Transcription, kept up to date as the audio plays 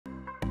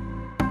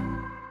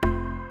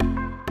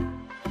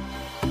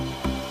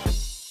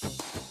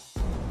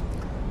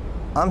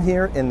I'm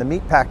here in the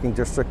meatpacking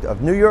district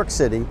of New York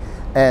City,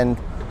 and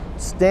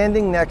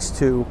standing next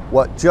to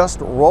what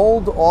just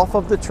rolled off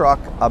of the truck,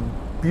 a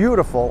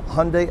beautiful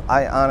Hyundai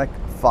Ioniq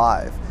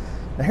 5.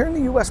 Now here in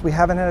the US, we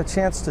haven't had a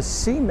chance to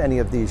see many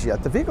of these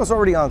yet. The vehicle's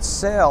already on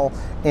sale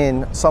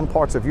in some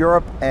parts of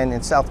Europe and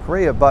in South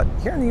Korea, but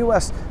here in the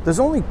US, there's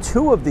only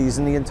 2 of these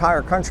in the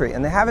entire country,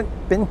 and they haven't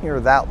been here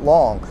that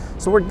long.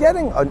 So we're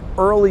getting an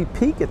early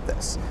peek at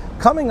this.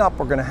 Coming up,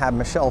 we're going to have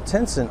Michele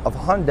Tinson of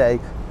Hyundai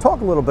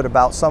talk a little bit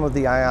about some of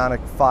the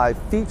Ioniq 5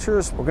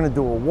 features. We're going to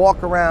do a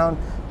walk around,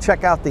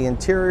 check out the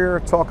interior,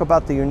 talk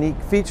about the unique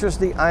features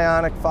the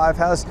Ioniq 5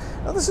 has.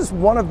 Now, this is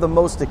one of the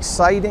most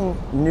exciting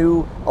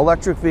new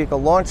electric vehicle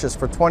launches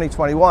for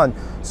 2021,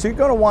 so you're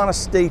going to want to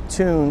stay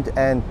tuned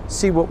and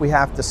see what we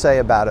have to say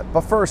about it.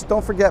 But first,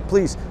 don't forget,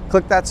 please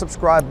click that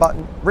subscribe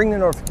button, ring the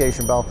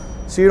notification bell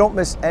so you don't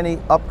miss any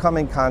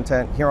upcoming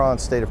content here on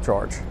State of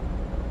Charge.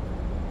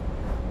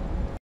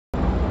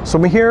 So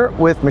we're here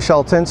with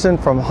Michele Tinson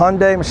from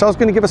Hyundai. Michele's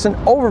going to give us an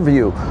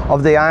overview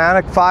of the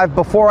Ioniq 5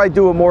 before I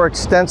do a more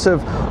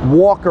extensive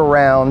walk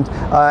around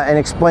and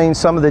explain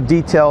some of the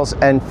details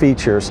and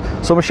features.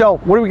 So Michele,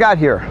 what do we got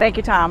here? Thank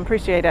you, Tom.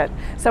 Appreciate it.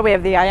 So we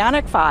have the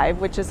Ioniq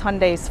 5, which is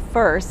Hyundai's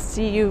first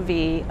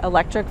CUV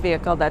electric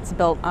vehicle that's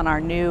built on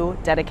our new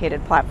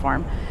dedicated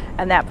platform.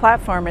 And that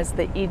platform is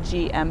the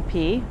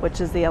EGMP, which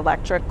is the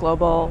Electric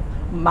Global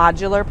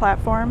Modular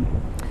Platform.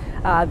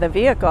 The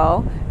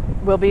vehicle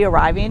will be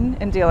arriving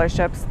in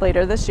dealerships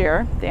later this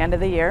year, the end of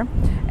the year.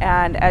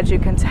 And as you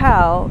can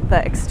tell,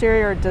 the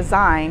exterior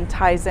design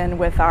ties in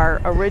with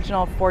our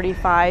original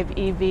 45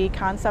 EV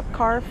concept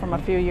car from a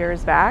few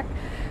years back.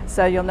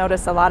 So you'll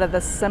notice a lot of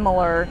the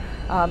similar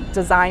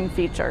design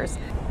features.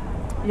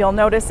 You'll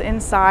notice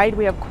inside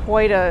we have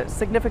quite a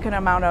significant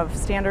amount of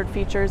standard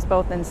features,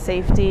 both in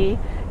safety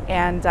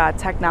and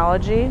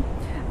technology.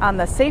 On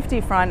the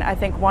safety front, I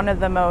think one of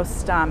the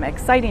most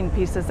exciting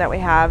pieces that we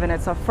have, and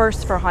it's a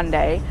first for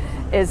Hyundai,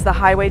 is the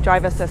Highway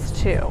Drive Assist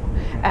 2.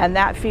 And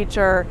that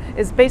feature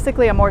is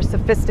basically a more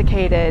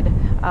sophisticated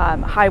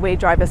Highway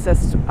Drive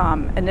Assist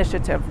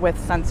initiative with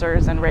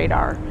sensors and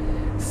radar.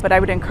 But I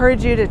would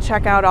encourage you to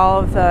check out all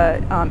of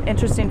the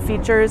interesting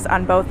features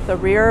on both the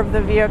rear of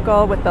the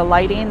vehicle with the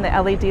lighting, the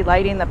LED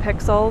lighting, the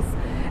pixels,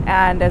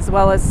 and as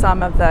well as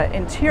some of the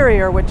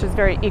interior, which is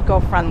very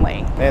eco-friendly.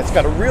 And it's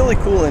got a really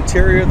cool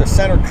interior. The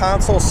center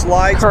console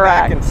slides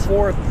back and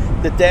forth.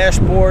 The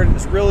dashboard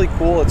is really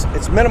cool. It's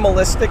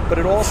minimalistic, but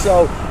it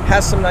also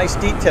has some nice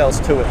details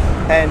to it.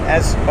 And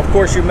as, of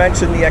course, you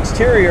mentioned, the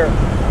exterior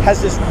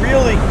has this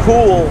really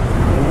cool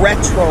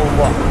retro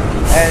look.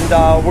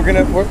 And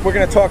we're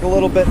gonna talk a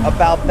little bit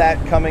about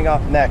that coming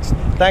up next.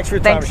 Thanks for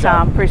your time, Thanks,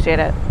 Tom. Appreciate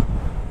it.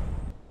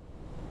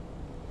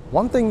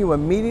 One thing you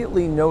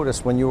immediately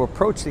notice when you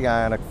approach the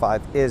Ioniq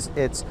 5 is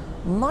it's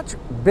much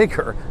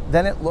bigger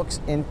than it looks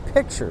in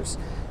pictures.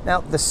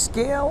 Now, the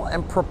scale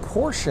and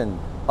proportion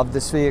of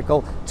this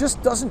vehicle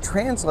just doesn't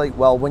translate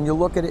well when you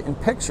look at it in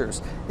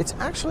pictures. It's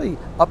actually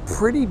a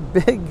pretty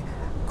big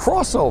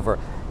crossover.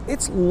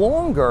 It's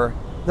longer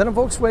than a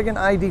Volkswagen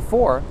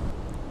ID4,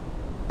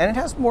 and it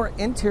has more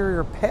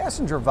interior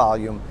passenger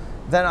volume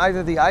than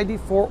either the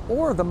ID4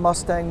 or the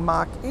Mustang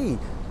Mach-E.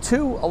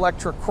 2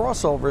 electric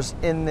crossovers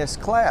in this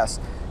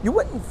class. You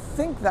wouldn't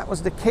think that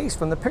was the case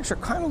from the picture.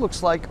 Kind of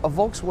looks like a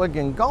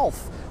Volkswagen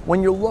Golf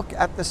when you look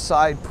at the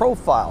side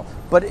profile,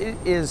 but it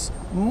is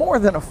more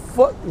than a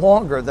foot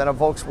longer than a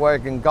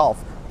Volkswagen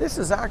Golf. This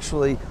is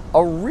actually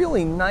a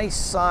really nice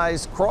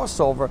size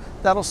crossover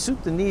that'll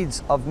suit the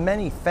needs of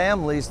many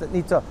families that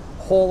need to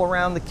haul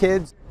around the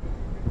kids.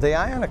 The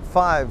Ioniq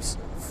 5's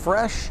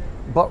fresh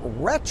but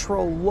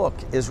retro look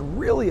is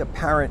really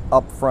apparent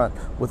up front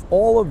with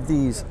all of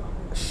these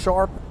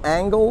sharp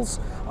angles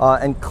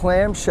and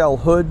clamshell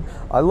hood.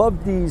 I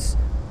love these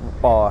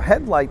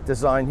headlight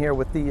design here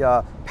with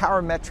the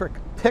parametric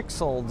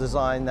pixel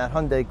design that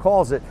Hyundai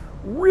calls it.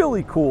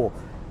 Really cool.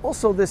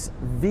 Also, this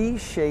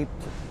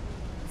V-shaped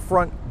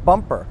front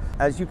bumper.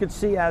 As you can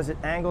see, as it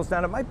angles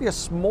down, it might be a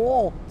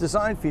small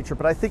design feature,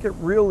 but I think it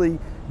really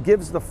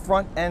gives the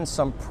front end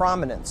some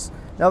prominence.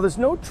 Now, there's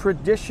no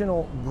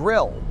traditional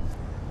grille.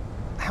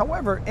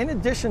 However, in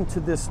addition to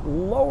this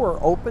lower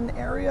open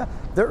area,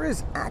 there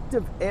is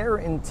active air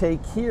intake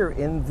here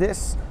in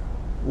this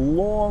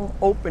long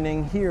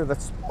opening here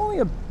that's only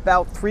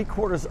about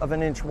 3/4 of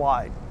an inch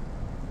wide.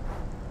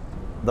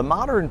 The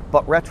modern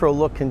but retro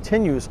look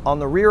continues on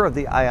the rear of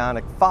the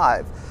Ioniq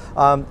 5.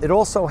 It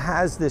also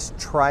has this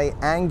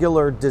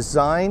triangular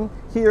design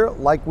here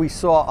like we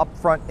saw up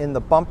front in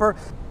the bumper.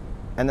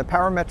 And the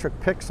parametric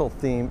pixel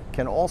theme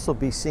can also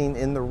be seen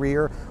in the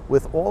rear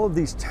with all of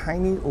these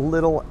tiny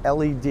little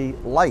LED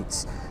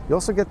lights. You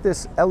also get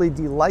this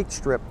LED light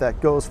strip that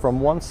goes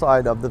from one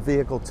side of the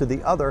vehicle to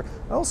the other.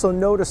 I also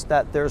noticed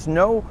that there's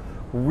no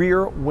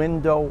rear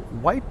window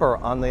wiper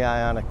on the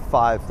Ioniq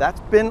 5. That's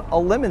been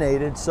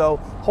eliminated, so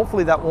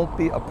hopefully that won't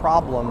be a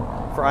problem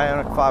for for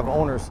Ioniq 5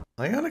 owners.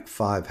 Ioniq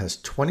 5 has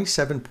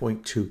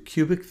 27.2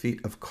 cubic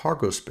feet of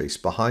cargo space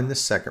behind the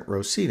second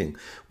row seating,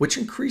 which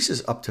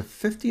increases up to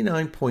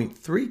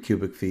 59.3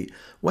 cubic feet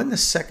when the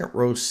second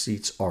row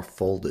seats are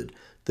folded.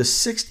 The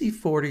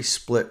 60-40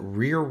 split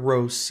rear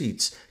row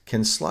seats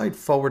can slide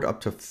forward up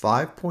to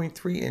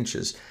 5.3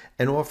 inches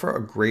and offer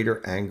a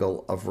greater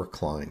angle of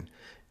recline.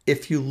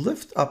 If you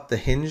lift up the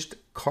hinged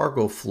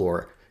cargo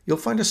floor, you'll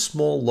find a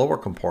small lower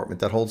compartment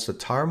that holds the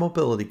tire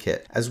mobility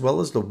kit as well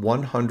as the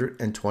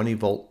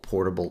 120-volt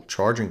portable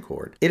charging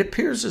cord. It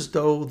appears as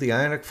though the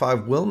Ioniq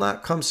 5 will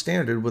not come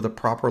standard with a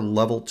proper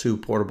level 2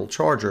 portable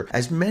charger,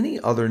 as many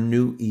other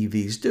new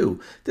EVs do.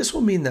 This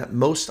will mean that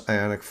most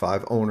Ioniq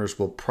 5 owners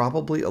will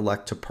probably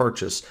elect to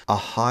purchase a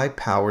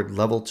high-powered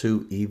level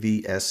 2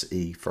 EV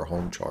SE for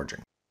home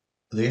charging.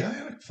 The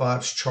Ioniq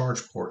 5's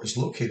charge port is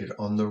located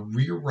on the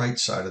rear right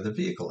side of the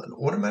vehicle and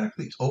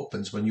automatically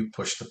opens when you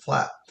push the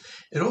flap.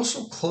 It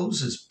also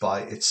closes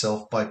by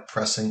itself by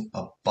pressing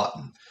a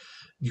button.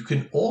 You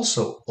can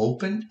also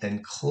open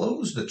and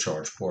close the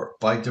charge port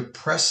by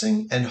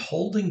depressing and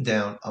holding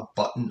down a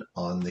button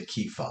on the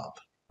key fob.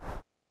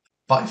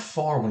 By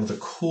far, one of the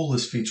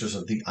coolest features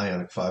of the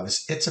Ioniq 5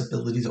 is its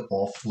ability to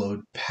offload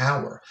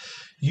power.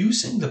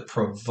 Using the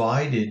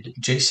provided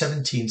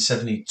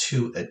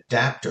J1772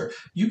 adapter,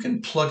 you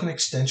can plug an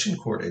extension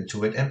cord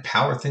into it and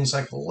power things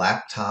like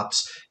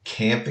laptops,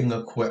 camping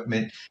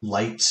equipment,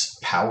 lights,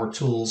 power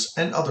tools,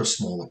 and other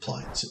small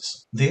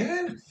appliances. The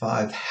Ioniq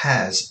 5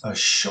 has a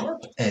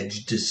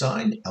sharp-edged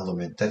design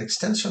element that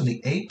extends from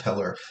the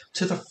A-pillar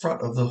to the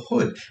front of the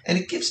hood, and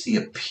it gives the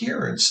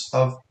appearance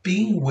of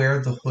being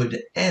where the hood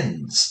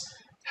ends.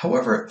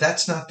 However,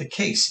 that's not the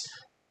case.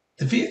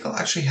 The vehicle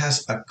actually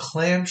has a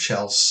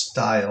clamshell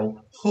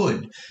style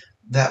hood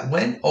that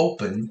when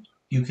open,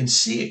 you can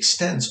see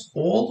extends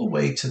all the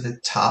way to the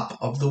top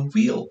of the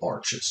wheel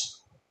arches.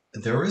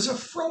 There is a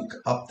frunk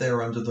up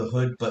there under the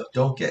hood, but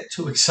don't get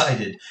too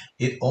excited.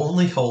 It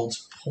only holds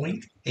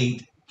 0.8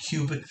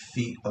 cubic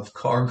feet of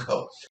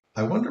cargo.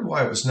 I wondered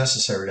why it was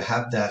necessary to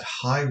have that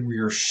high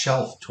rear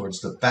shelf towards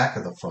the back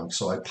of the frunk,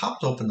 so I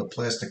popped open the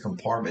plastic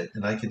compartment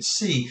and I could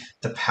see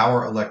the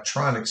power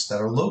electronics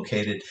that are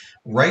located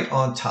right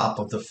on top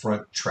of the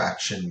front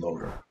traction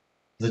motor.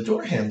 The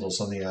door handles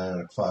on the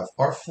Ioniq 5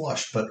 are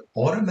flush but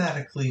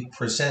automatically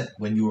present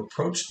when you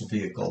approach the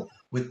vehicle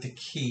with the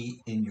key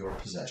in your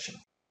possession.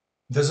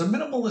 There's a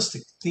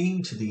minimalistic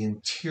theme to the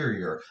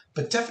interior,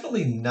 but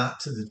definitely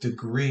not to the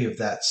degree of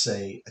that,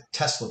 say,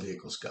 Tesla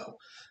vehicles go.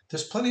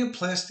 There's plenty of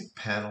plastic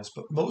panels,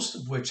 but most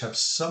of which have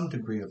some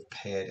degree of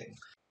padding.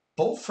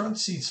 Both front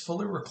seats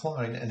fully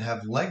recline and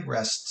have leg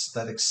rests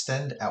that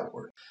extend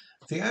outward.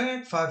 The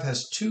Ioniq 5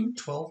 has two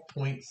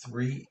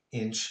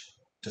 12.3-inch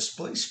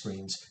display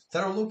screens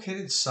that are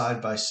located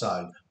side by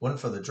side, one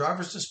for the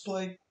driver's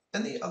display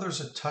and the other is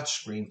a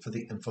touchscreen for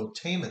the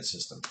infotainment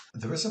system.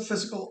 There is a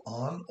physical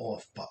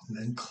on-off button,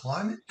 and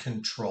climate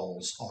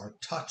controls are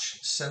touch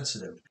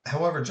sensitive.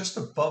 However, just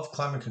above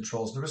climate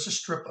controls, there is a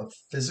strip of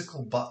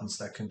physical buttons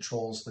that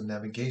controls the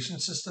navigation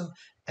system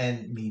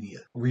and media.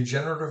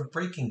 Regenerative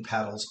braking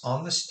paddles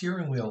on the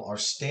steering wheel are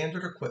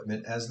standard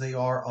equipment as they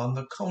are on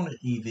the Kona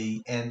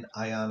EV and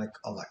Ioniq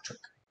Electric.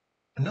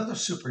 Another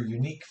super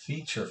unique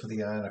feature for the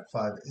Ioniq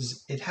 5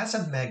 is it has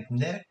a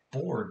magnetic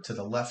board to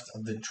the left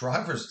of the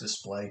driver's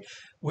display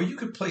where you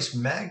could place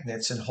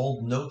magnets and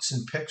hold notes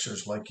and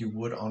pictures like you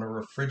would on a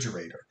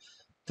refrigerator.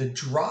 The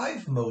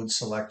drive mode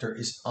selector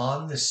is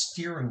on the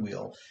steering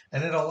wheel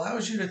and it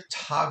allows you to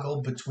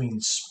toggle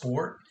between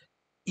sport,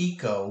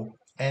 eco,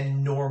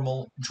 and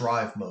normal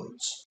drive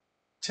modes.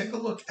 Take a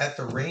look at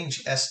the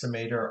range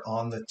estimator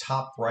on the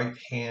top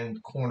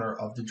right-hand corner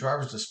of the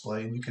driver's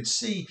display, and you can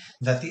see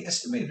that the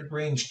estimated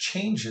range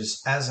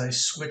changes as I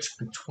switch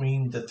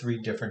between the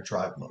three different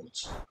drive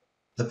modes.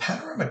 The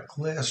panoramic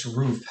glass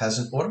roof has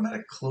an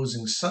automatic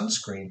closing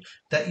sunscreen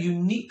that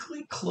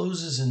uniquely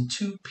closes in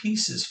two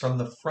pieces from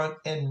the front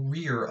and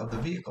rear of the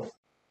vehicle.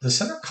 The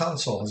center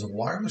console has a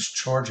wireless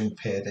charging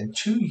pad and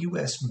two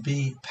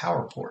USB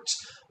power ports.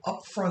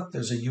 Up front,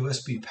 there's a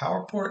USB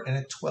power port and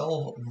a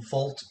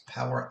 12-volt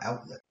power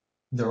outlet.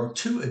 There are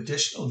two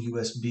additional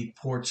USB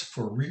ports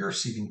for rear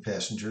seating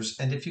passengers,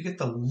 and if you get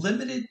the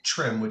limited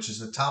trim, which is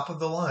the top of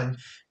the line,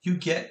 you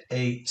get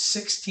a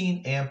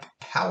 16-amp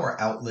power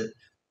outlet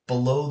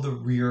below the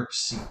rear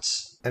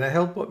seats. And I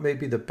held what may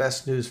be the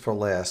best news for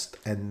last,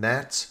 and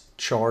that's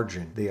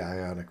charging the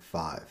Ioniq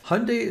 5.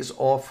 Hyundai is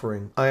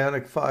offering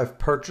Ioniq 5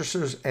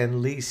 purchasers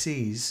and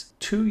lessees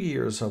 2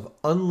 years of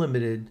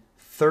unlimited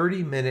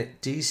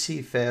 30-minute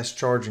DC fast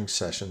charging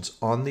sessions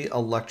on the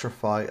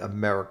Electrify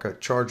America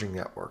charging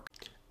network.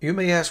 You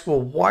may ask,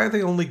 well, why are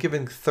they only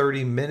giving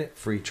 30-minute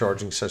free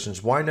charging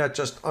sessions? Why not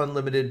just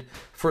unlimited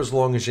for as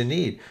long as you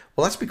need?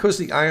 Well, that's because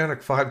the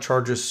Ioniq 5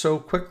 charges so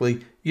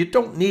quickly, you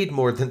don't need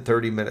more than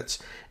 30 minutes.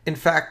 In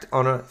fact,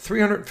 on a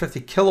 350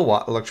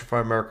 kilowatt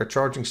Electrify America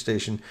charging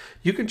station,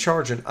 you can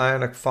charge an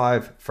Ioniq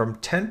 5 from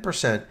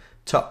 10%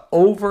 to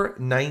over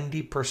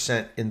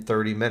 90% in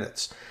 30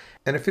 minutes.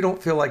 And if you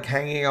don't feel like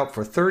hanging out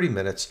for 30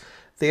 minutes,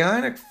 The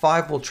Ioniq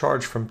 5 will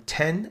charge from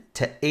 10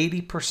 to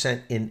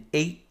 80% in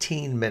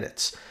 18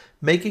 minutes,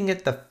 making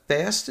it the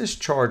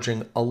fastest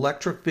charging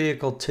electric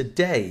vehicle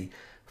today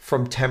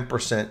from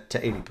 10% to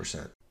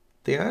 80%.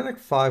 The Ioniq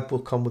 5 will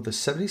come with a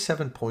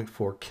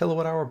 77.4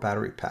 kilowatt-hour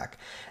battery pack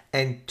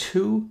and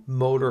 2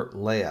 motor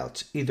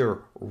layouts, either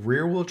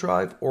rear-wheel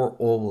drive or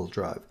all-wheel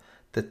drive.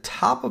 The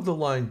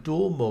top-of-the-line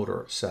dual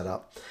motor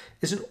setup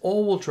is an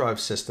all-wheel drive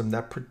system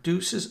that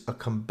produces a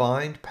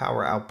combined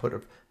power output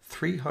of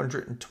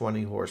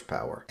 320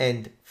 horsepower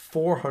and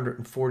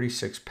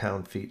 446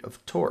 pound-feet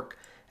of torque.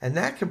 And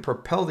that can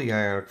propel the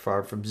Ioniq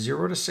 5 from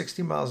 0 to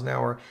 60 miles an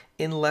hour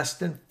in less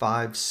than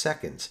 5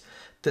 seconds.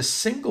 The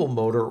single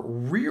motor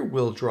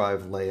rear-wheel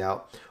drive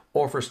layout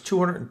offers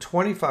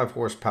 225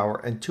 horsepower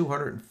and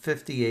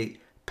 258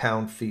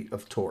 pound-feet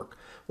of torque.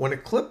 When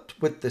equipped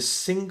with the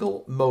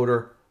single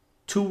motor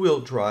two-wheel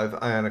drive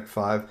Ioniq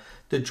 5,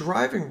 the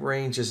driving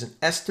range is an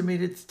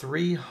estimated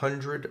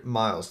 300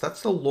 miles.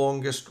 That's the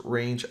longest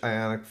range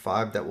Ioniq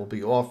 5 that will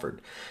be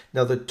offered.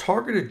 Now, the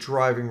targeted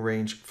driving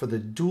range for the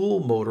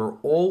dual motor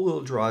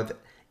all-wheel drive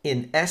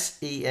in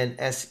SE and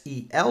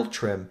SEL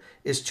trim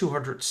is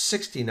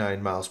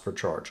 269 miles per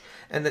charge,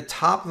 and the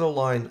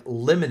top-of-the-line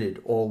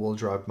limited all-wheel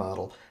drive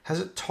model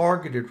has a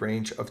targeted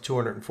range of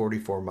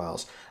 244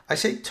 miles. I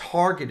say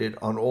targeted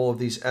on all of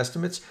these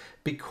estimates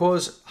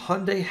because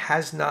Hyundai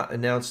has not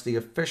announced the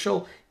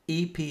official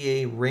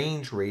EPA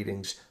range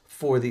ratings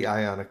for the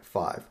Ioniq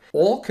 5.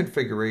 All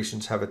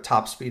configurations have a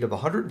top speed of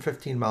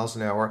 115 miles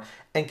an hour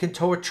and can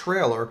tow a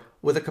trailer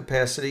with a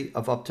capacity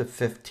of up to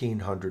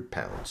 1,500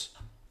 pounds.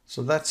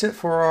 So that's it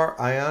for our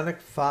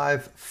Ioniq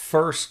 5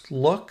 first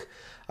look.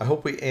 I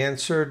hope we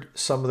answered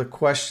some of the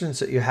questions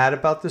that you had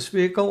about this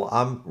vehicle.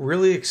 I'm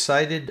really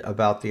excited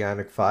about the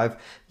Ioniq 5,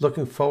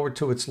 looking forward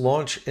to its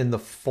launch in the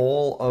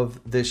fall of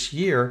this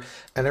year,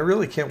 and I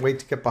really can't wait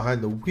to get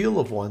behind the wheel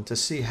of one to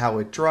see how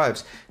it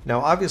drives.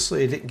 Now,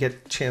 obviously, I didn't get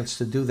a chance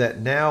to do that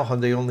now.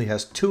 Hyundai only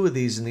has 2 of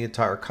these in the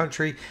entire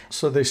country,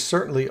 so they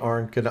certainly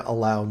aren't going to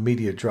allow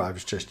media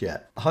drives just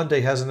yet.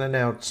 Hyundai hasn't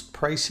announced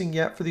pricing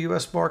yet for the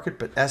US market,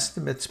 but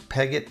estimates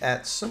peg it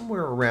at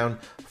somewhere around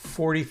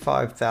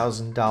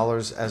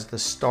 $45,000 as the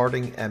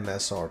starting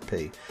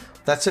MSRP.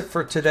 That's it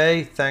for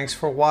today. Thanks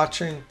for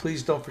watching.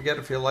 Please don't forget,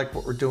 if you like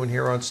what we're doing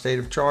here on State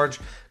of Charge,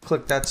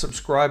 click that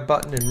subscribe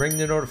button and ring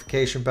the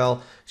notification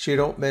bell so you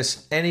don't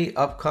miss any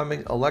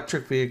upcoming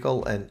electric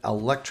vehicle and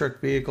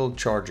electric vehicle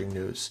charging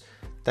news.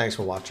 Thanks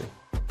for watching.